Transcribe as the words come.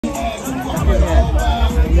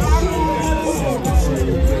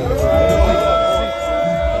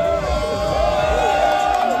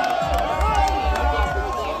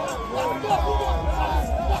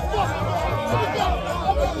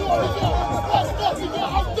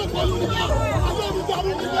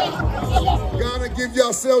Ghana, give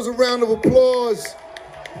yourselves a round of applause.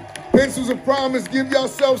 Pencils of Promise, give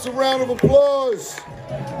yourselves a round of applause.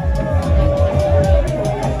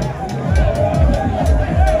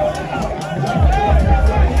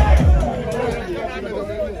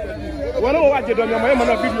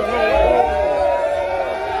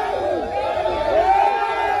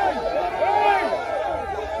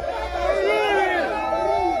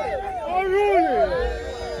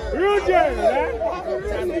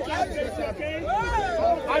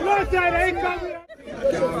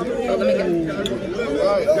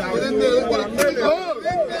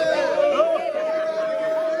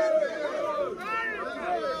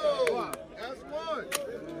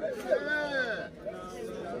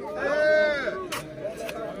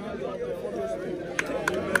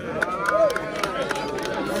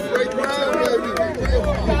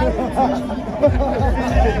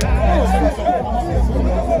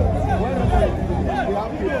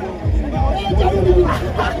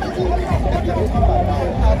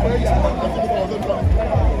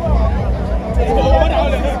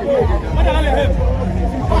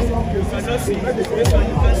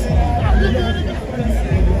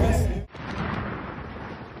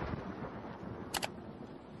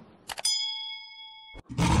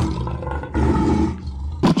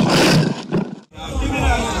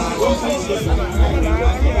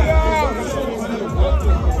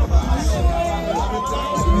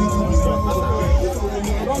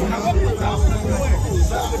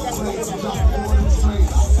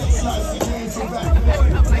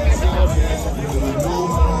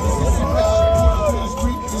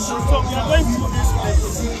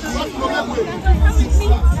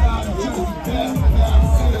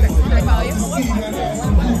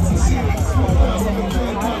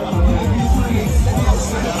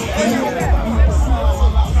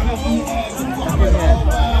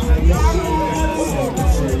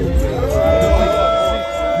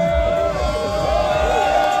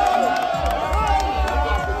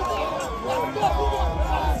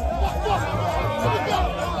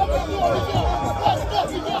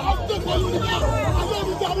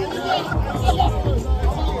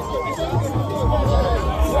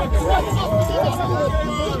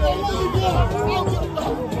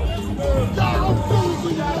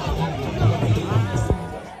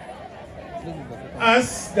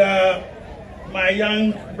 As my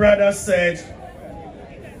young brother said,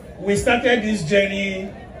 we started this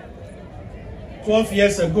journey 12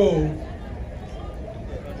 years ago.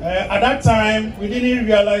 At that time, we didn't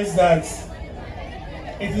realize that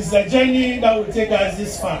it is a journey that will take us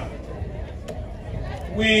this far.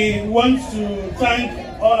 We want to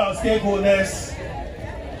thank all our stakeholders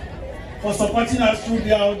for supporting us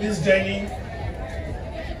throughout this journey.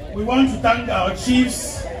 We want to thank our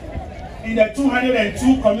chiefs in the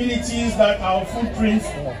 202 communities that our footprints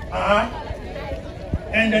are,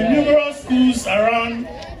 and the numerous schools around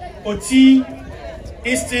Oti,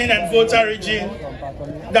 Eastern and Volta region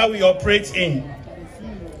that we operate in.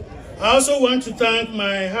 I also want to thank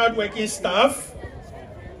my hardworking staff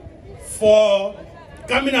for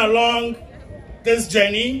coming along this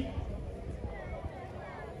journey.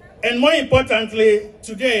 And more importantly,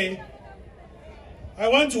 today, I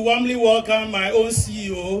want to warmly welcome my own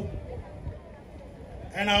CEO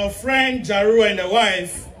and our friend Jaru and the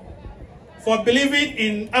wife for believing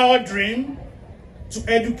in our dream to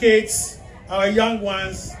educate our young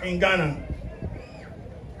ones in Ghana.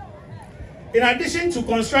 In addition to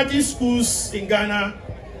constructing schools in Ghana,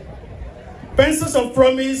 Pencils of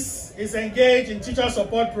Promise is engaged in teacher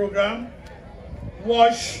support program,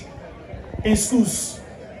 WASH, in schools.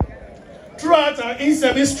 Throughout our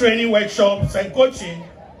in-service training workshops and coaching,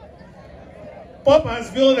 POP has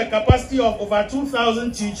built a capacity of over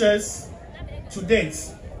 2,000 teachers to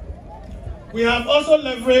date. We have also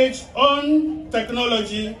leveraged on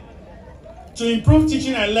technology to improve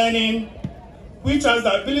teaching and learning, which has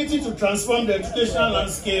the ability to transform the educational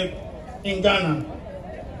landscape in Ghana.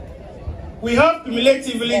 We have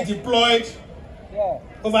cumulatively deployed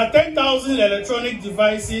over 10,000 electronic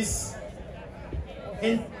devices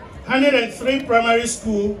in 103 primary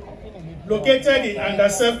schools located in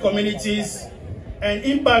underserved communities and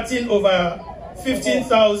impacting over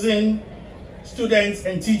 15,000 students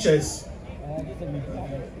and teachers.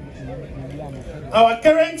 Our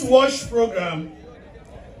current WASH program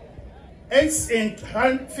is in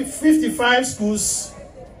 55 schools,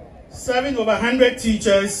 serving over 100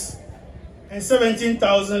 teachers and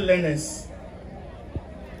 17,000 learners.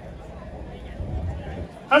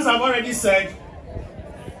 As I've already said,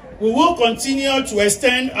 we will continue to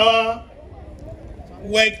extend our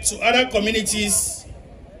work to other communities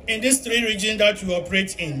in these 3 regions that we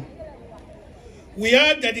operate in. We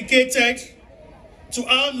are dedicated to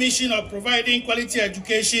our mission of providing quality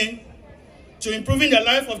education, to improving the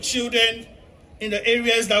life of children in the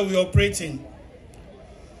areas that we operate in.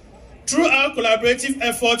 Through our collaborative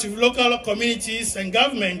efforts with local communities and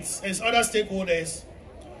governments and other stakeholders,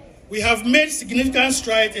 we have made significant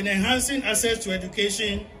strides in enhancing access to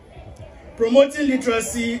education, promoting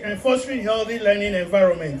literacy, and fostering healthy learning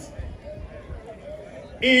environments.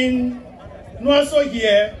 In Nuaso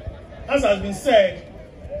here, as has been said,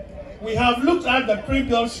 we have looked at the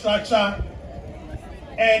pre-built structure,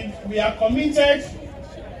 and we are committed,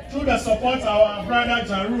 through the support of our brother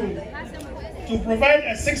Jaru, to provide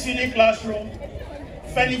a 6-unit classroom,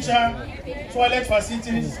 furniture, toilet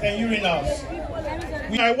facilities, and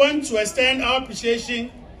urinals. I want to extend our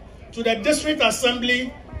appreciation to the District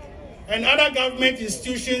Assembly and other government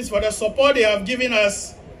institutions for the support they have given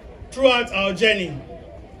us throughout our journey.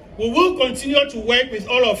 We will continue to work with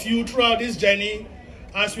all of you throughout this journey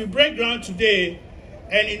as we break ground today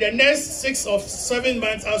and in the next 6 or 7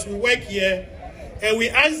 months as we work here, and we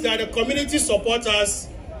ask that the community support us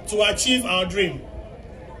to achieve our dream.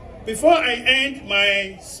 Before I end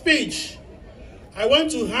my speech, I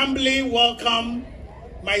want to humbly welcome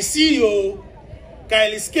my CEO,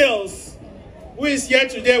 Kylie Skills, who is here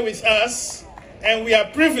today with us, and we are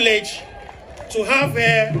privileged to have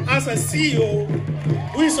her as a CEO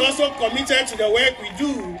who is also committed to the work we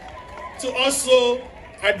do to also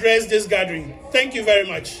address this gathering. Thank you very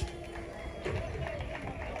much.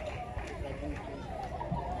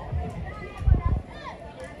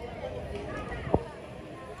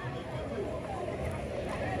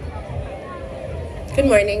 Good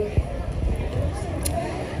morning.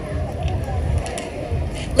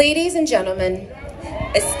 Ladies and gentlemen,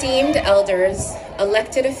 esteemed elders,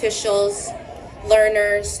 elected officials,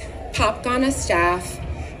 learners, Popghana staff,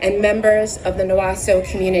 and members of the Nuaso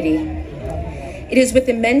community. It is with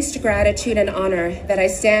immense gratitude and honor that I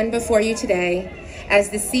stand before you today as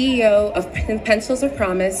the CEO of Pencils of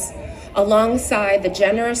Promise, alongside the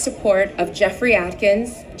generous support of Jeffrey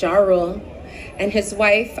Atkins, Jarul, and his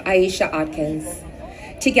wife, Aisha Atkins.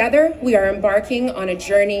 Together, we are embarking on a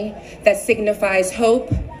journey that signifies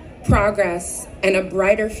hope, progress, and a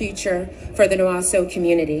brighter future for the Nuaso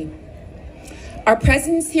community. Our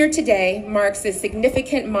presence here today marks a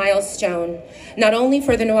significant milestone, not only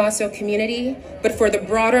for the Nuaso community, but for the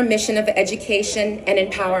broader mission of education and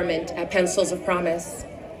empowerment at Pencils of Promise.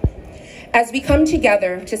 As we come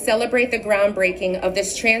together to celebrate the groundbreaking of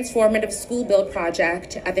this transformative school build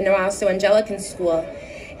project at the Nuaso Anglican School,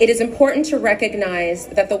 it is important to recognize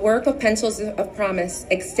that the work of Pencils of Promise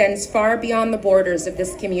extends far beyond the borders of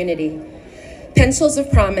this community. Pencils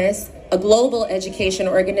of Promise, a global education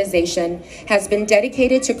organization, has been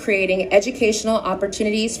dedicated to creating educational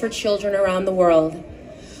opportunities for children around the world.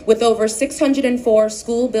 With over 604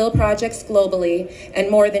 school build projects globally and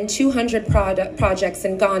more than 200 projects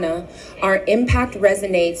in Ghana, our impact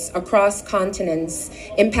resonates across continents,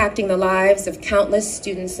 impacting the lives of countless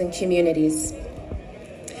students and communities.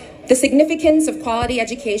 The significance of quality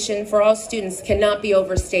education for all students cannot be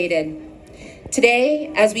overstated.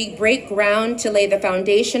 Today, as we break ground to lay the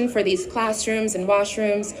foundation for these classrooms and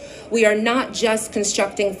washrooms, we are not just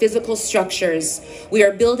constructing physical structures, we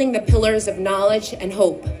are building the pillars of knowledge and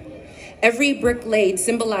hope. Every brick laid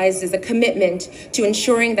symbolizes a commitment to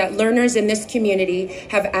ensuring that learners in this community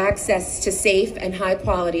have access to safe and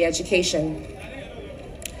high-quality education.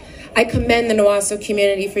 I commend the Nuaso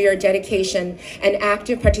community for your dedication and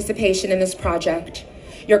active participation in this project.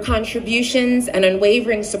 Your contributions and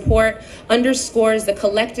unwavering support underscores the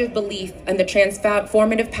collective belief in the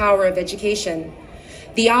transformative power of education.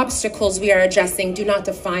 The obstacles we are addressing do not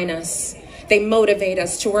define us. They motivate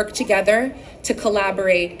us to work together, to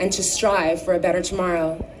collaborate, and to strive for a better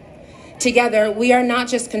tomorrow. Together, we are not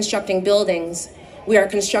just constructing buildings, we are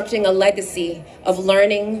constructing a legacy of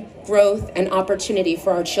learning, growth, and opportunity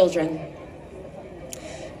for our children.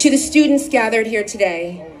 To the students gathered here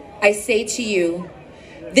today, I say to you,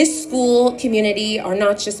 this school community are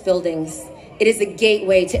not just buildings. It is a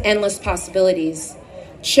gateway to endless possibilities.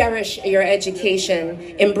 Cherish your education,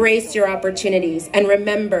 embrace your opportunities, and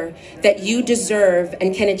remember that you deserve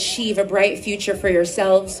and can achieve a bright future for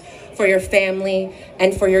yourselves, for your family,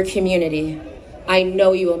 and for your community. I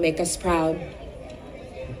know you will make us proud.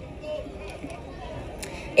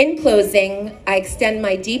 In closing, I extend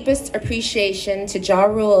my deepest appreciation to Ja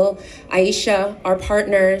Rule, Aisha, our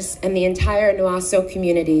partners, and the entire Nuaso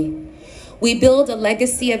community. We build a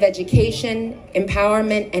legacy of education,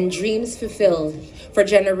 empowerment, and dreams fulfilled for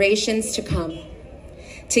generations to come.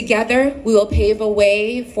 Together, we will pave a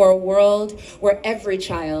way for a world where every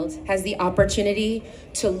child has the opportunity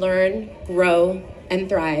to learn, grow, and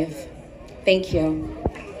thrive. Thank you.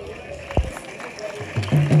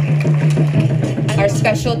 Our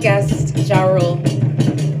special guest, Ja Rule.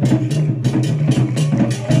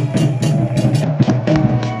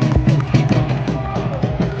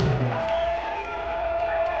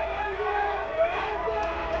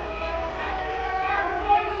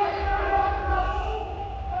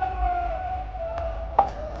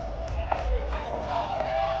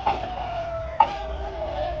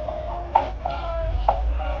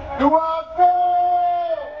 Nuaso!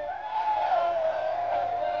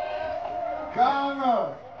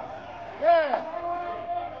 Ghana! Yeah!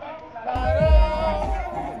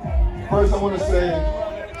 First, I want to say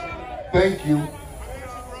thank you.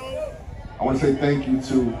 I want to say thank you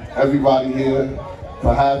to everybody here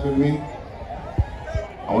for having me.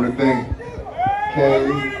 I want to thank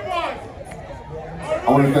Kay. I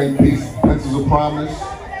want to thank Pencils of Promise.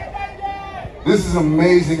 This is an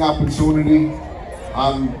amazing opportunity.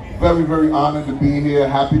 I'm very, very honored to be here,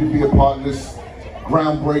 happy to be a part of this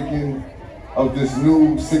groundbreaking of this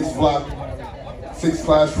new six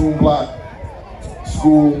classroom block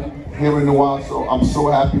school here in Nuaso. I'm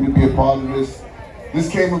so happy to be a part of this. This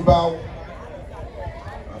came about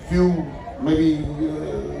a few, maybe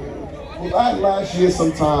last year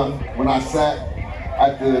sometime when I sat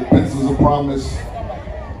at the Pencils of Promise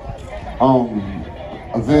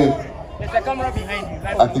event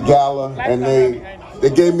at the gala, and they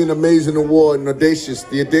gave me an amazing award,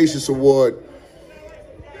 the Audacious Award.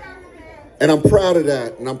 And I'm proud of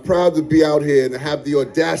that, and I'm proud to be out here and to have the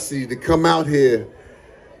audacity to come out here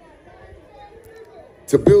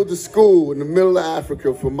to build a school in the middle of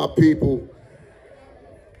Africa for my people.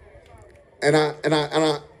 And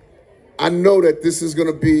I know that this is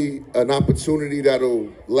going to be an opportunity that'll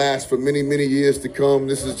last for many, many years to come.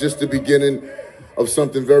 This is just the beginning of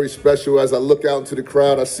something very special. As I look out into the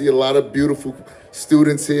crowd, I see a lot of beautiful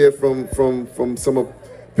students here from some of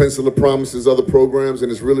Pencil of Promise's other programs, and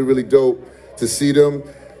it's really, really dope to see them.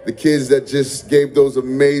 The kids that just gave those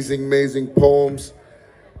amazing, amazing poems.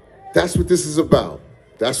 That's what this is about.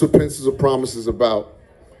 That's what Pencils of Promise is about.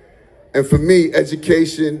 And for me,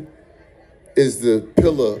 education is the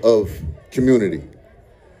pillar of community.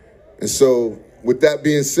 And so, with that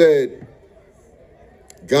being said,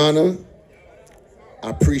 Ghana, I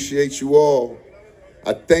appreciate you all.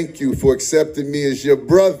 I thank you for accepting me as your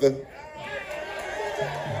brother.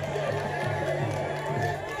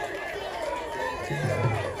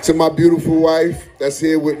 To my beautiful wife that's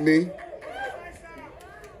here with me,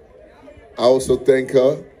 I also thank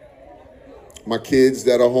her. My kids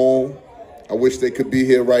that are home, I wish they could be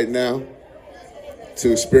here right now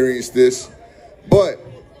to experience this. But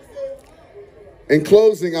in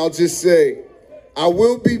closing, I'll just say, I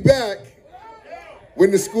will be back when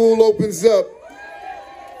the school opens up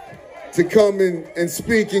to come and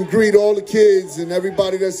speak and greet all the kids and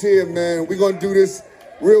everybody that's here, man. We're going to do this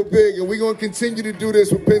real big, and we're going to continue to do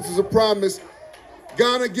this with Pencils of Promise.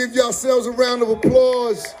 Ghana, give yourselves a round of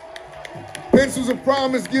applause. Pencils of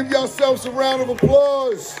Promise, give yourselves a round of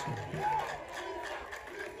applause.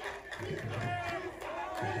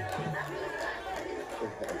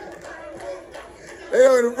 They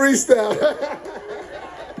are in a freestyle.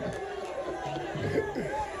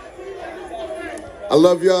 I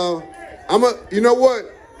love y'all. You know what?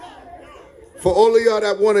 For all of y'all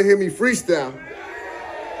that want to hear me freestyle,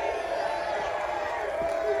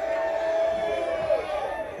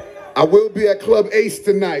 I will be at Club Ace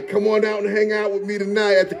tonight. Come on out and hang out with me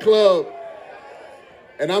tonight at the club.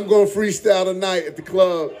 And I'm going to freestyle tonight at the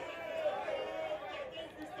club.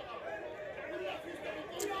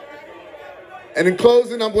 And in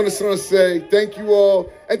closing, I'm going to sort of say thank you all.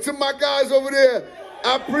 And to my guys over there,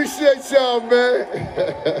 I appreciate y'all, man.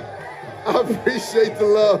 I appreciate the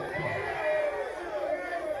love.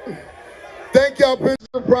 Thank y'all, Pencils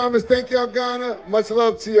of Promise. Thank y'all, Ghana. Much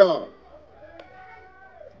love to y'all.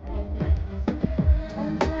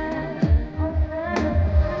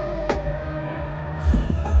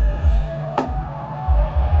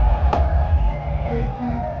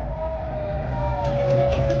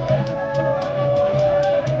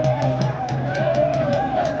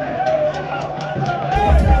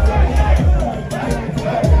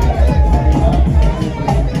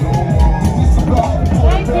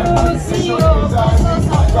 Thank you, CEO.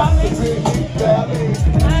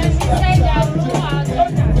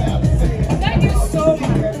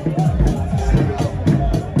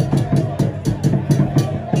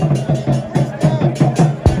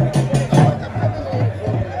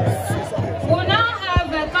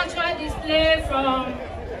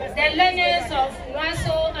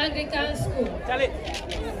 The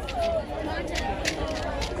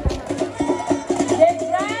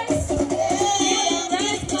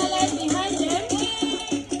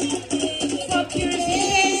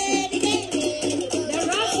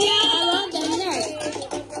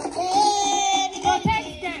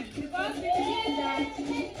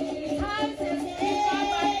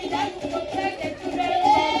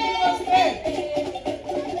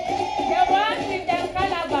one with the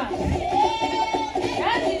calabash.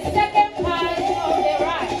 That is second part of the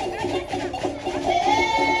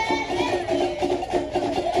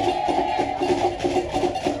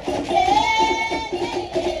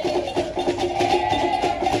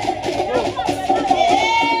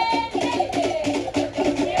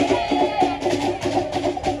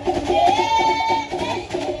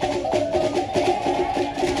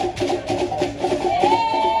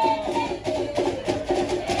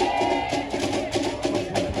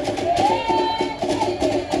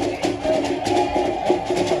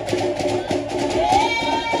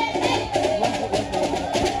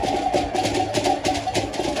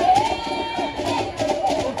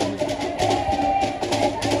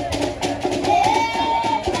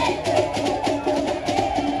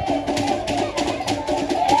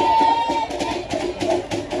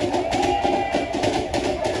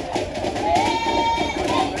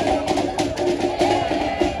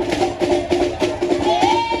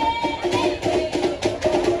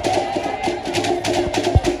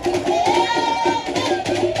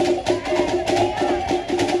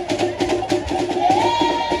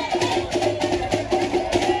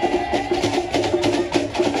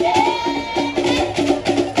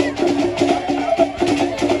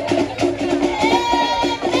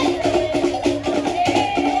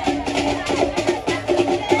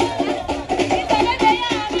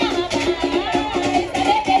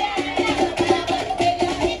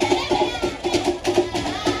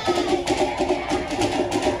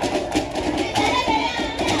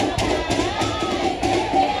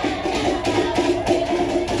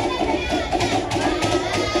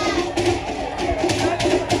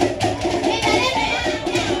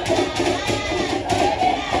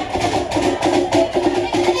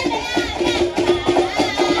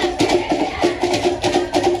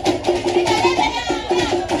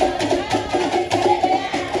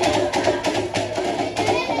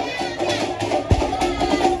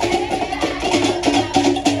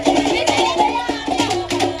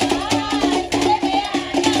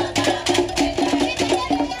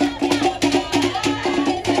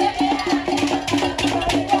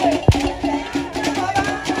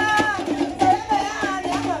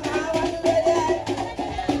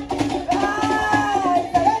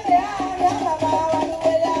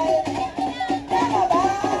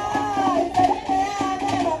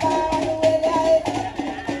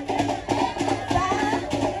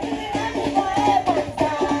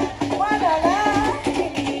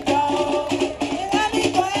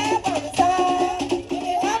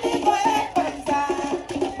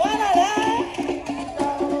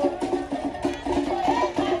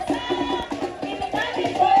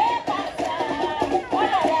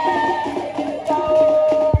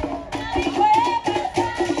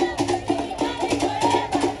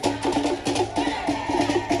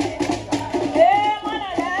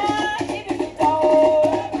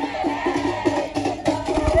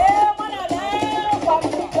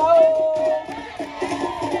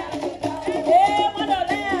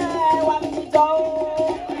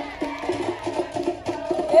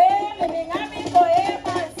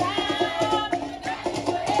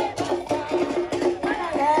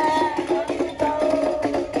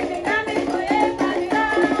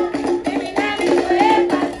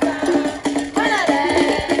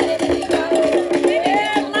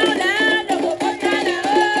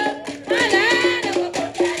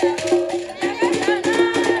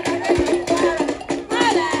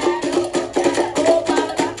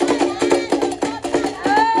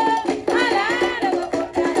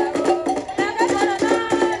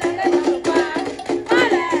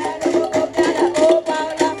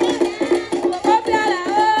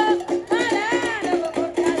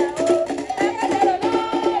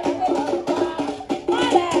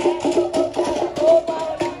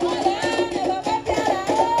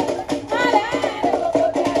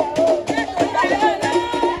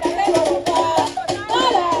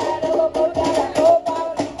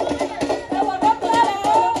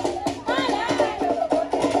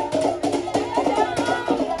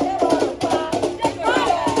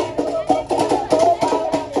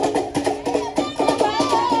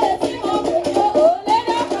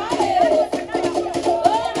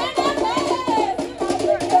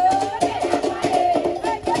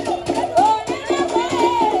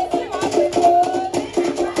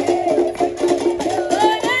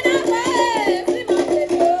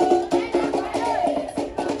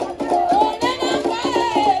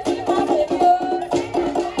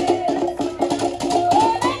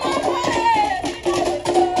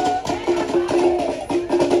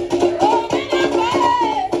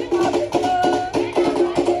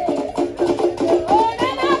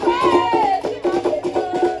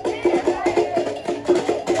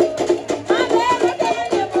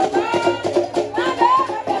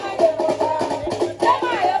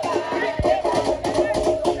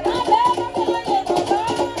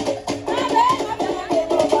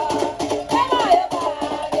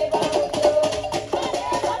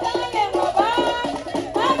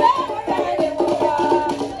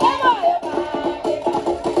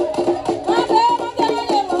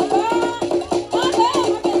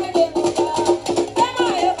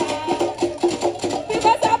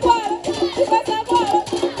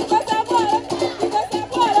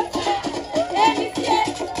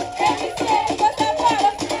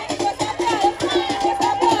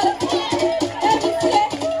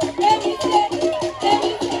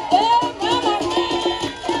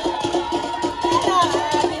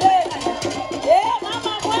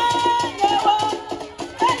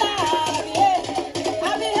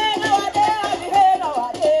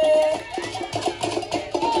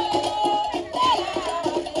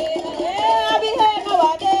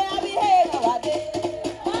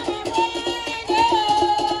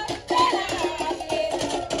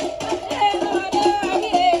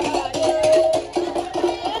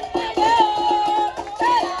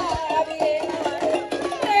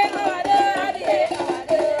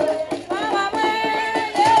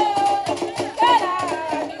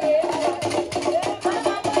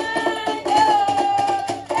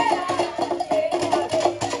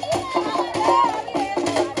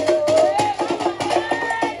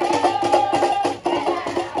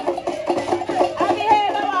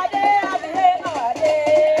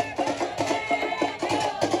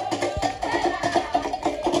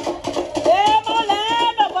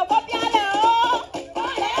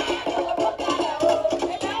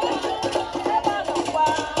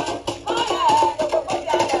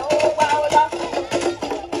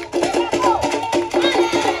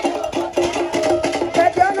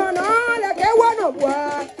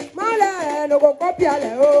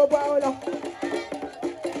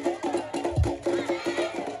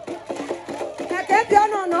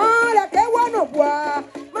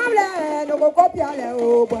go copy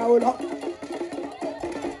o baulo.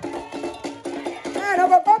 No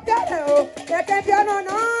go copy o, le que piano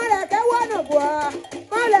no, le que bueno boa.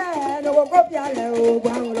 Mole no go copy o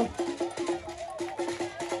baulo.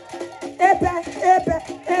 Epe,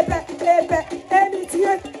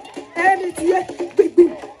 anything, big,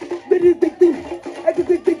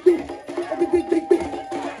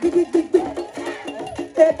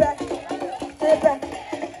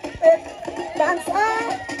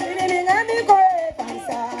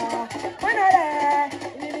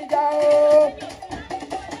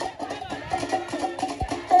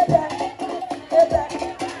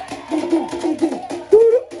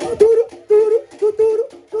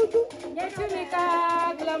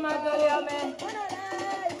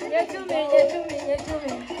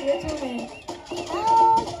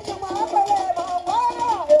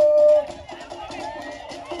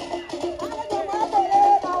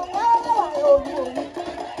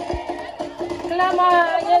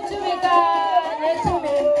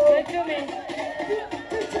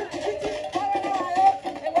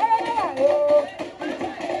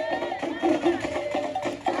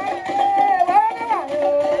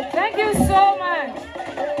 Thank you so much.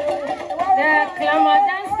 The Clamor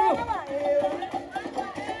Dance Group.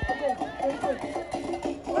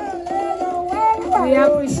 We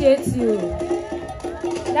appreciate you.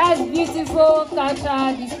 That's beautiful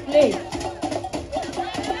cultural display.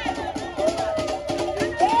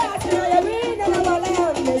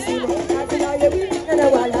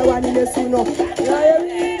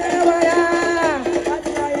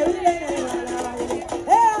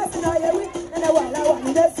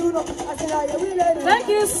 Thank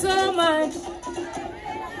you so much.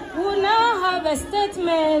 We will now have a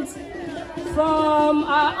statement from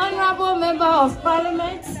our Honorable Member of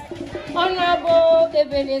Parliament, Honorable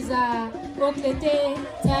Ebenezer Oklete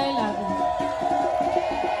Tailabi.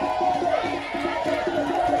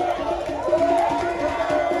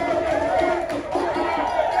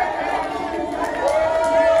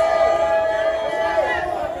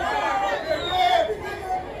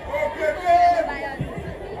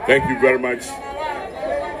 Thank you very much.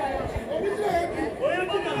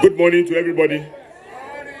 Good morning to everybody.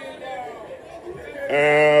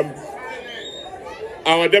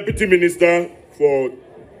 Our Deputy Minister for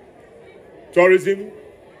Tourism,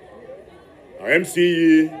 our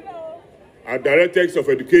MCE, our Directors of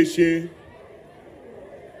Education,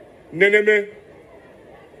 Neneme,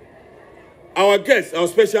 our guest, our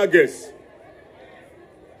special guest,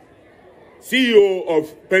 CEO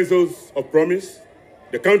of Pencils of Promise,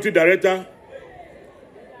 the Country Director,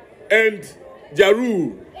 and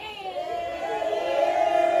Jaru.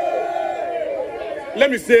 Let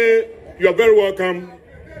me say you are very welcome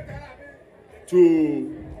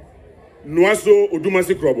to Nuaso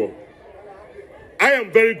Odumasi Krobo. I am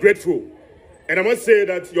very grateful, and I must say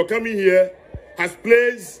that your coming here has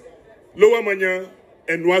placed Lower Manya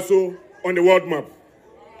and Nuaso on the world map.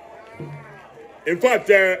 In fact,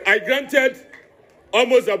 I granted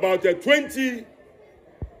almost about 20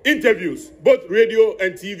 interviews, both radio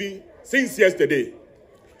and TV, since yesterday,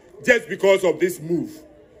 just because of this move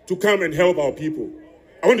to come and help our people.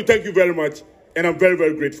 I want to thank you very much, and I'm very,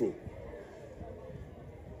 very grateful.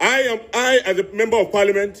 I, as a member of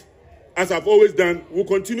Parliament, as I've always done, will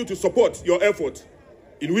continue to support your effort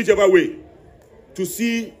in whichever way to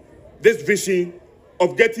see this vision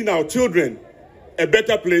of getting our children a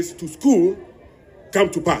better place to school come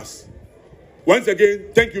to pass. Once again,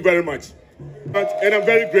 thank you very much. And I'm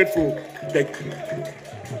very grateful. Thank you.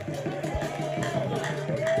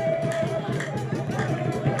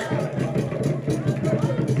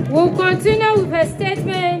 We'll continue with a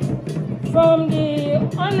statement from the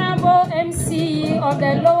Honorable MC of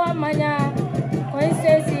the Lower Manya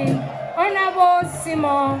constituency, Honorable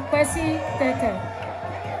Simon Kwesi Tete.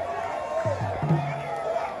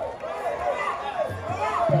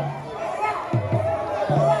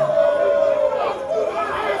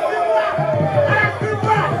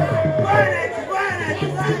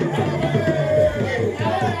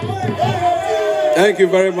 Thank you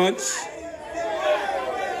very much.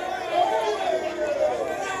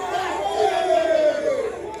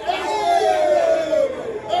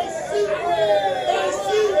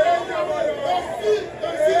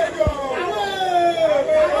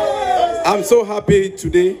 I'm so happy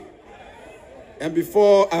today, and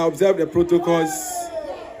before I observe the protocols,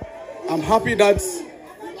 I'm happy that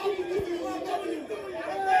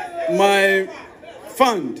my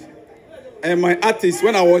fund and my artist,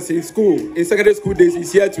 when I was in school, in secondary school days,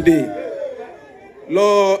 is here today.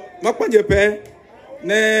 Lo makpanjepe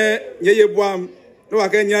ne yeye buam no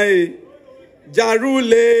akenya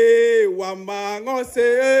Jarule wamangose,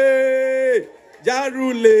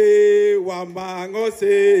 Jarule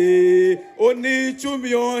wamangose, Oni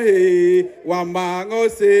chumiohe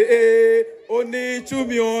wamangose, Oni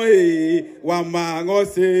chumiohe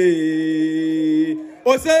wamangose,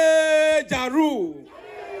 Ose Jaru.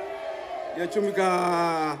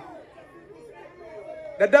 Yechumika.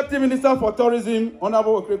 The Deputy Minister for Tourism,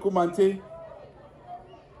 Honorable Okreku Mante,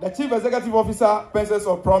 the Chief Executive Officer, Princess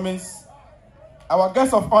of Promise, our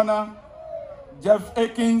guest of honor, Jeff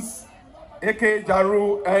Akins, A.K.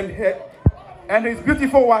 Jaru, and his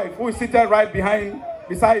beautiful wife, who is seated right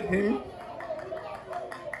beside him,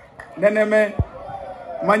 Neneme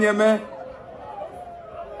Manyeme,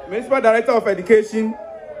 Municipal Director of Education,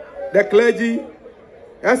 the clergy,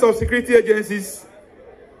 heads of security agencies,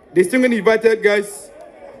 distinguished invited guests,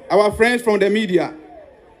 our friends from the media,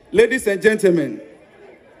 ladies and gentlemen.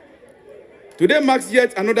 Today marks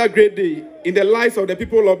yet another great day in the lives of the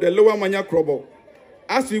people of the Lower Manya Krobo,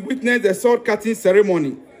 as we witness the sword-cutting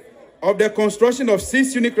ceremony of the construction of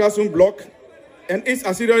 6 unique classroom blocks and its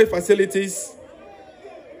auxiliary facilities.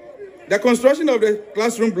 The construction of the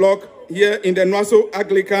classroom block here in the Nuaso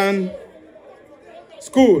Anglican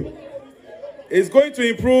School is going to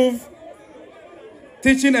improve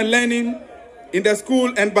teaching and learning in the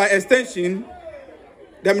school and by extension,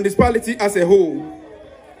 the municipality as a whole.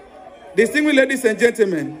 Distinguished ladies and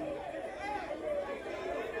gentlemen,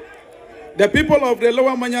 the people of the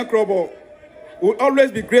Lower Manya Krobo will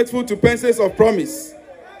always be grateful to Princess of Promise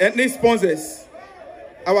and its sponsors,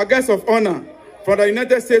 our guest of honor from the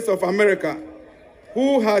United States of America,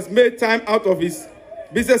 who has made time out of his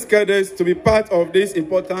business schedules to be part of this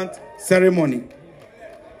important ceremony.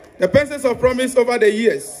 The Princess of Promise over the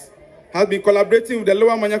years has been collaborating with the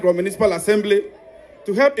Lower Manya Krobo Municipal Assembly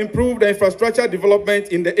to help improve the infrastructure development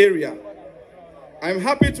in the area. I'm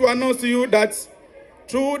happy to announce to you that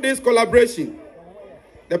through this collaboration,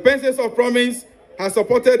 the Princess of Promise has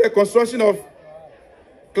supported the construction of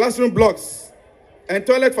classroom blocks and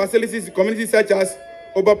toilet facilities in communities such as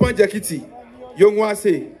Obapan Jakiti,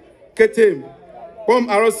 Yongwase, Ketem, Pom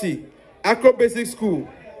Arosi, Akro Basic School,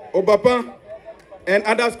 Obapan, and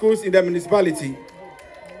other schools in the municipality.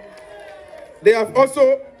 They have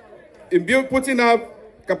also been putting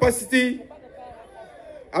up capacity,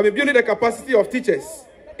 have been building the capacity of teachers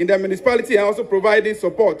in the municipality and also providing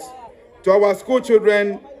support to our school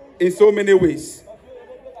children in so many ways.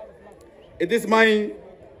 It is my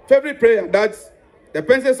favorite prayer that the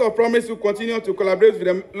Princess of Promise will continue to collaborate with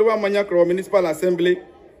the Lower Manya Krobo Municipal Assembly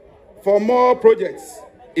for more projects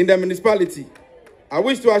in the municipality. I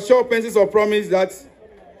wish to assure Princess of Promise that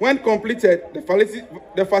when completed,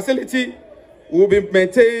 the facility will be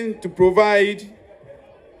maintained to provide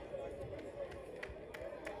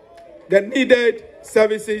the needed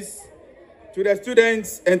services to the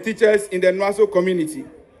students and teachers in the Nuaso community.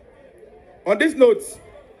 On this note,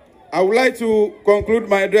 I would like to conclude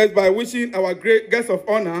my address by wishing our great guest of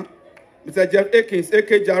honor, Mr. Jeff Akins,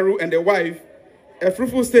 A.K. Jaru, and the wife, a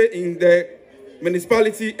fruitful stay in the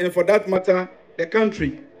municipality and, for that matter, the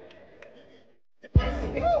country.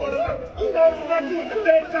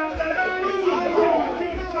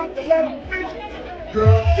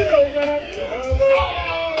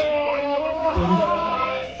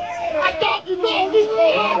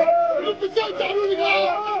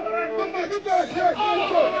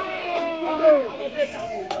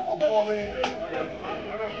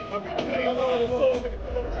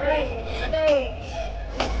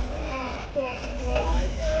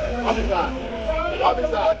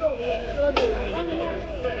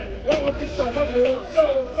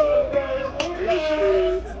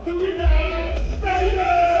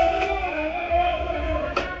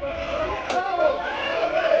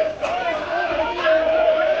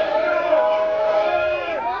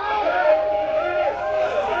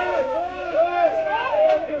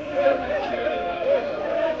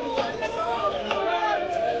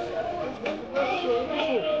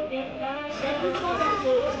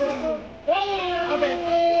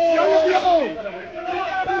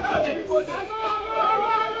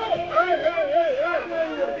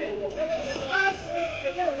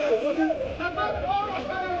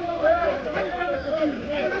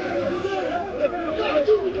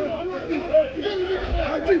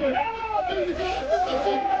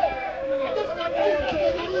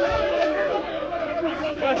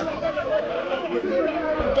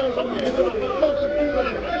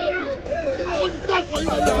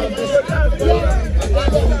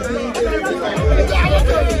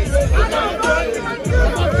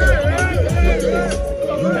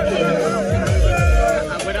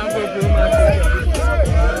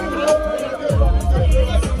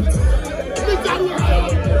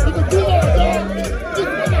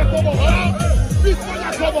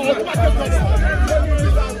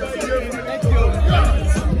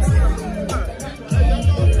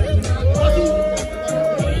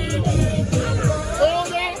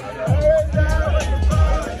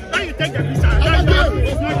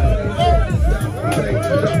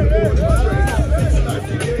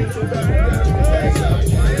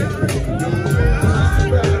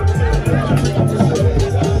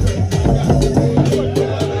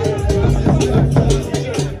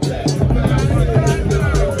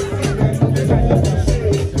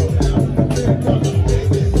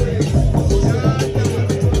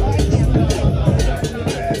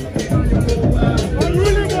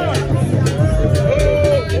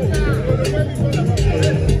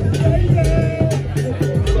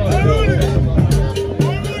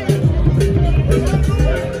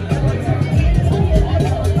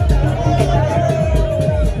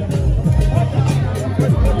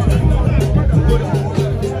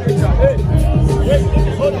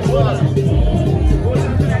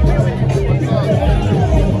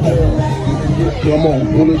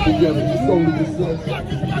 pull it together, just only yourself.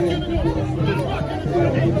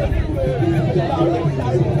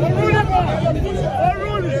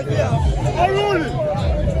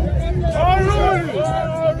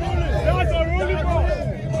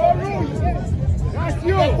 That's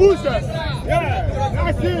you, boosters. Yeah,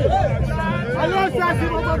 that's it. I know that's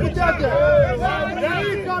it, but we got there. There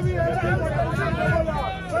he come here.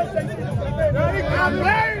 There he come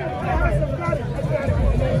here.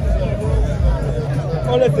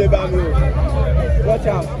 Oh, let's say about me. Watch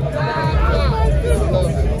out.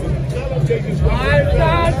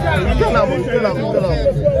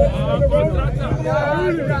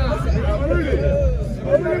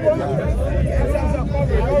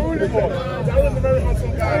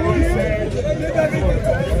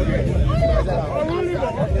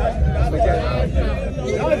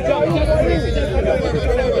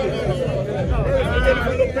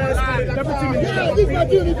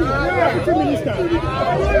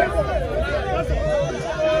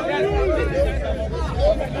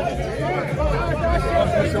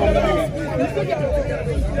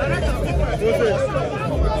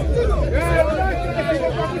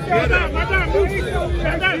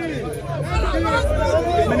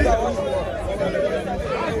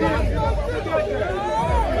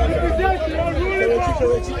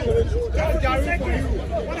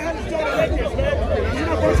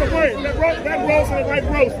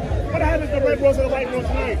 What the hell is the red rose and the white rose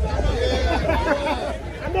tonight?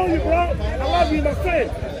 I know you, bro. I love you, my friend.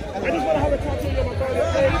 I just want to have a talk to you, my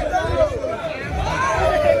brother.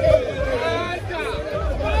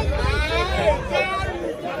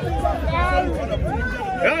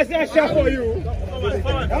 That's that shot for you.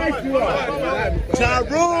 Nice you are.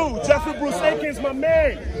 Rule, Jeffrey Bruce Akins, my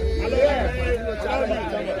man. I love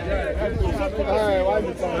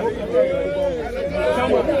you.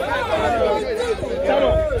 Come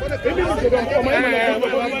on.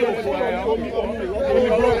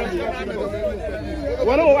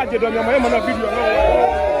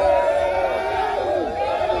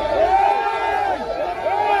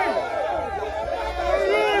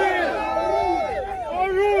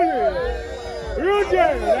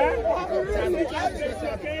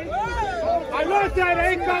 I know that I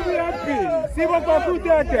ain't coming up here. See what I put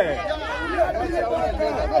there.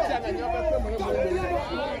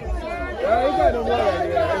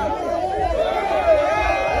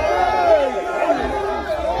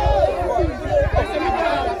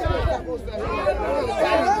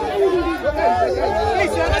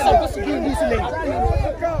 I'm supposed to be listening.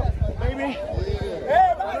 Baby.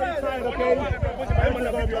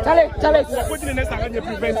 Charlie. Put in the next time you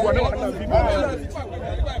prevent one.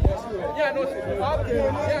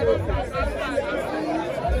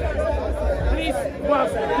 Please go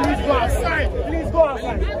outside. Please go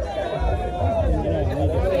outside.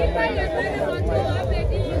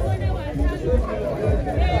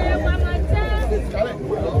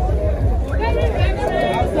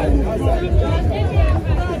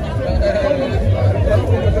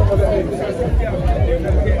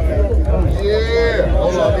 Yeah,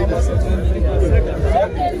 hold on, I need this.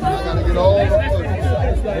 Gotta get all the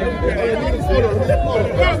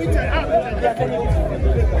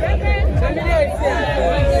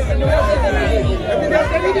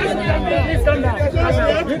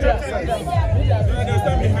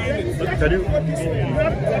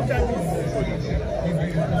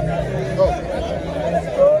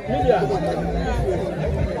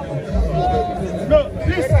No,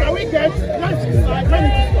 please, can we get lunch inside? Let me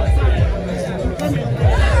come in.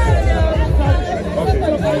 So I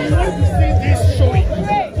want to see this showing.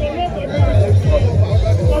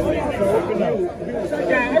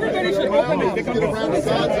 Yeah, everybody should open it. They can go around the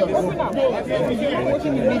sides of it.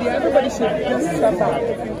 Watching the media, everybody should just step out.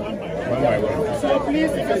 So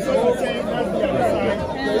please, if it's okay, let's be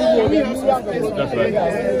outside. Can we have some space? That's right.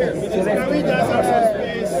 Can we just have some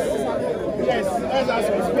space? Yes, let's have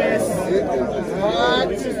some space.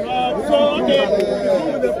 So, okay,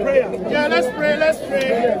 with the prayer. Yeah, let's pray.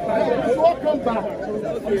 Before come back.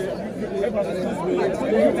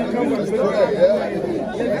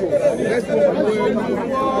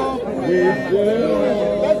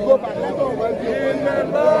 Let's go back. In the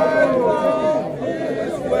life of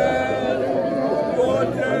Israel,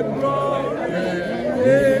 what a glory,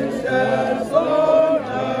 it shall on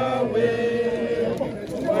our way.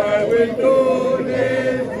 Why we do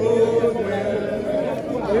this good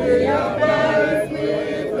will, we abide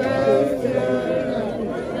with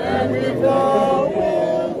and we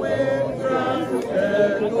follow with trust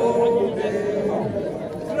and obey.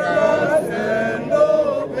 Trust and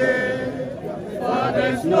obey, for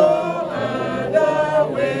there's no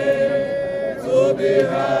other way.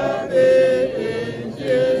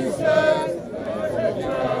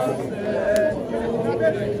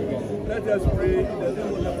 us pray in the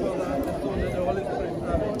name of the Father, the Son, and the Holy Spirit.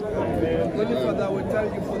 Amen. Holy Father, we thank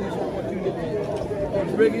you for this opportunity for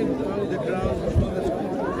breaking down the ground before the school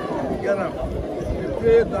together. We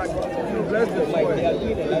pray that you bless the boy,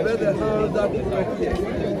 bless the house that is right here,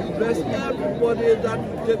 bless everybody that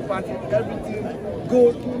will take part in everything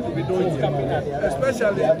good to be doing here,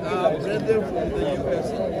 especially our brethren from the US.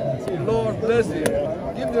 Lord, bless them.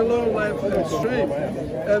 Give them long life and strength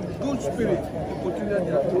and good spirit to continue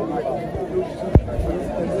their life.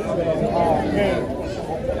 Amen.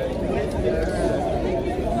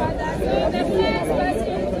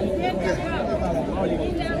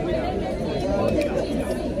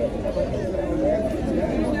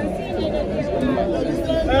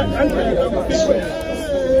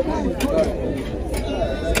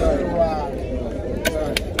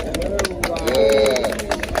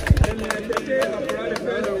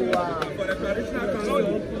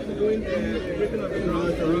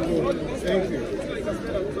 Thank you.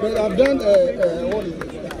 But I've done what is it?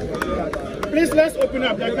 Please, let's open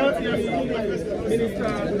up. I can't hear you.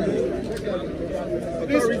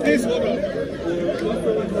 Please hold on.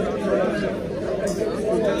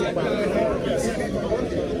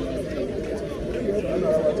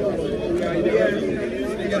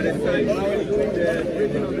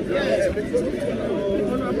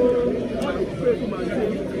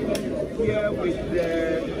 Here with the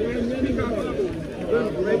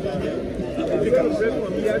break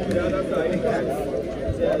from here to the other side.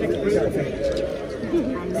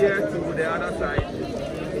 From here to the other side.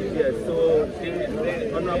 Yes, so the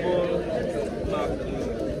Honorable Mark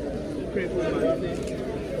is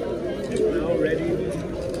now ready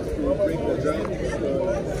to break the ground.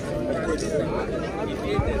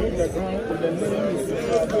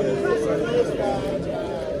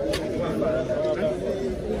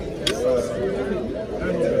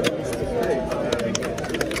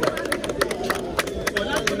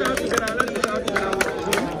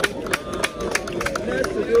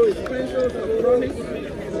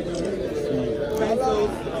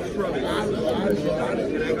 Pencils of promise.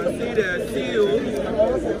 And I can see the CEO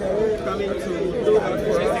coming to do that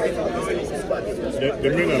for us. The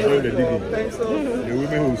men are doing the digging. The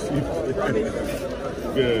women who sleep.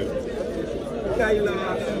 Kyla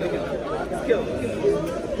skills.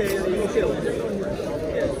 Kyla skills.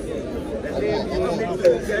 Yes. And then you need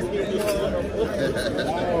to get skills.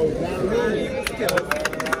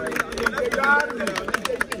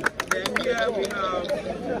 Then here we have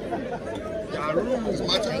our rooms. I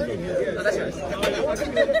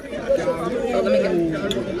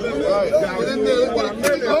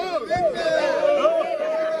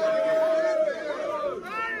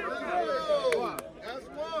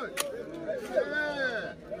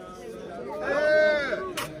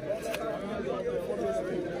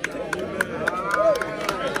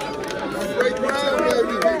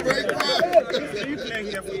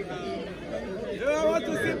want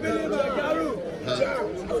to see Billy Magaru.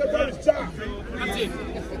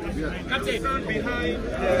 Captain, behind.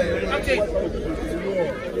 Captain.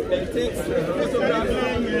 It takes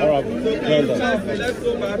photography. Let's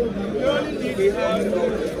go back. We have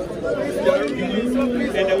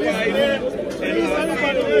and the wife and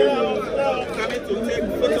coming to take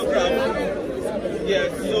photographs.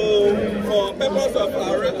 Yes, so for purpose of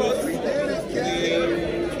our records, we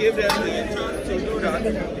give them the chance to do that.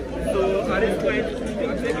 So at this point, we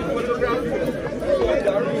are taking photographs of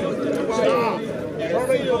the room.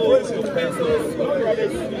 Pencils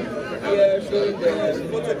here showing the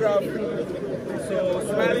photograph. So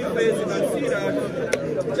smiling face, you can see that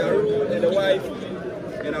Jaru and the wife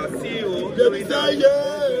and our CEO doing that.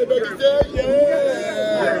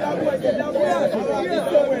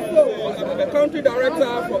 The country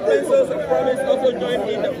director for Pencils of Promise also joined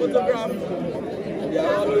in the photograph. They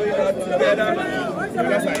are all doing that together.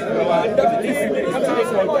 Our deputy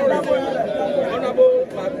Honorable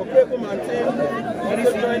Marco Martin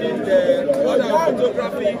also joining the other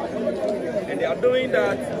photography, and they are doing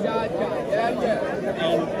that. And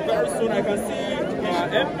very soon I can see our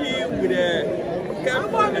MP with the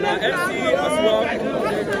cap and our MC as well.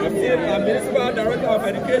 I've seen our Municipal Director of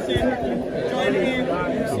Education joining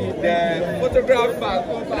the photograph.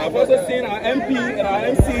 I've also seen our MP and our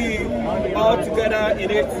MC all together in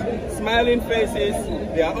it. Smiling faces,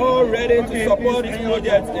 they are all ready to support this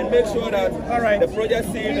project and make sure that the project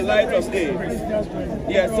sees the light of day.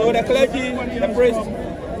 Yes, so the clergy, the priest,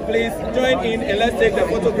 please join in and let's take the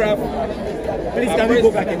photograph. Please, can we go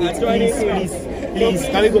back a bit? Please,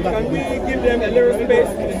 can we go back? Can we give them a little space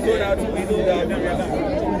so that we do that?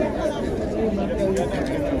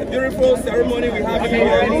 A beautiful ceremony we have here.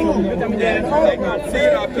 I can see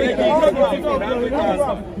our clergy colleagues in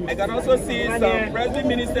Africa. I can also see some president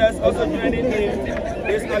ministers also joining in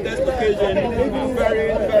this August occasion. I'm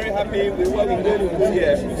very, very happy with what we're going to do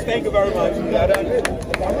here. Thank you very much.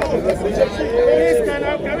 Please,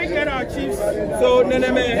 can we get our chiefs? So,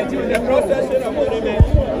 Neneme, the procession of Neneme.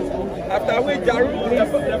 After we Jaru, the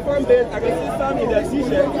front base, I can see some in the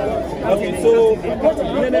t-shirt. Okay, so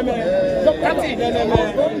Neneme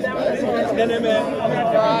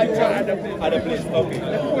at the place. Okay.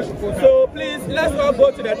 So please, let's all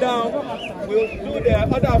go to the down. We'll do the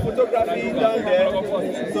other photography down there.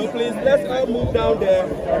 So please, let's all move down there.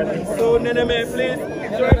 So Neneme, please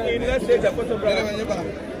join in. Let's take the photograph.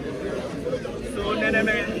 So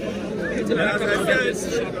Neneme. As I said,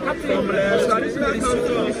 from the traditional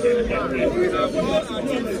council, we have all our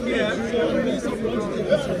teams here,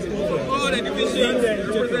 all the divisions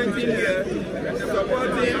representing here,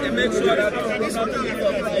 supporting and make sure that the program is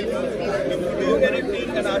supplied. If we do anything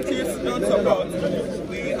and our teams don't support,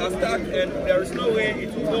 we are stuck and there is no way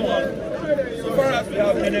it will go on. So far as we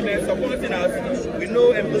have NMA supporting us, we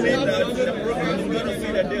know and believe that the program is going to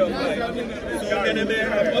see the day of life. So NMA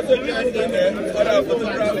have also joined in the other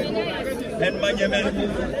photograph and Manyaman.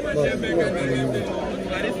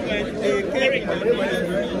 At this point, they came in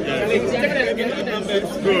the numbers.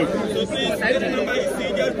 So please, any number you see,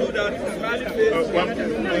 just do that. Smiley face.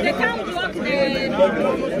 They can't block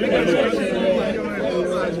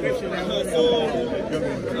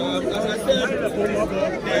as I said,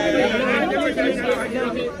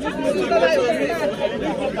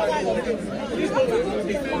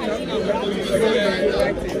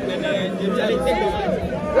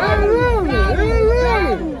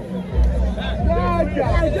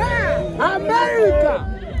 America!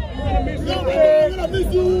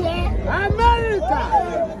 America!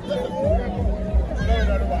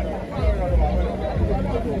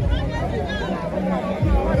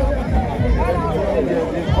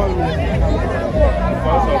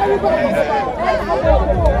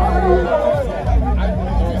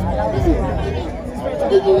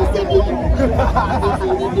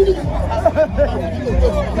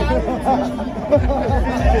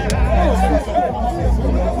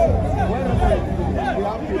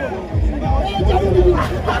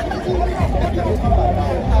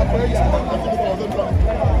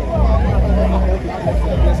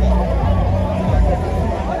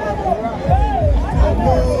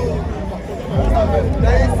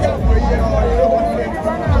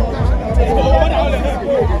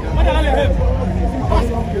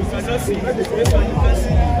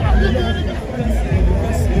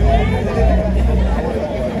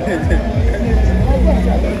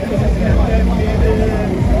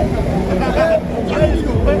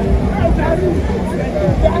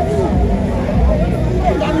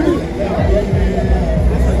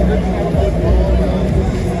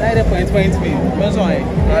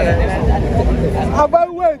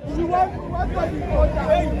 About wait, you want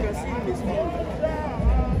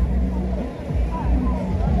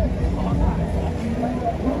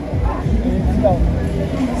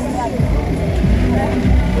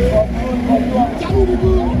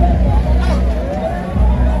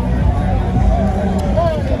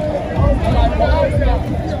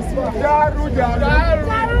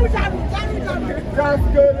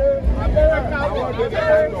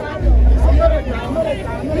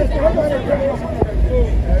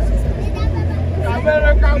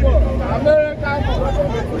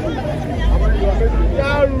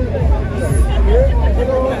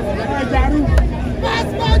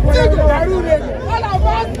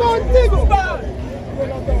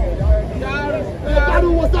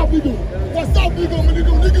what's up, nigga? What's up, nigga?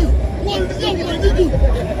 Nigga? What is up, my nigga?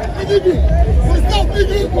 Nigga? What's up,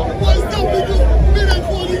 nigga? What's up, nigga? Nigga?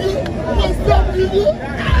 What's up, nigga?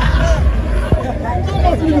 Come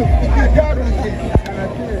on, nigga.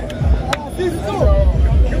 This is so.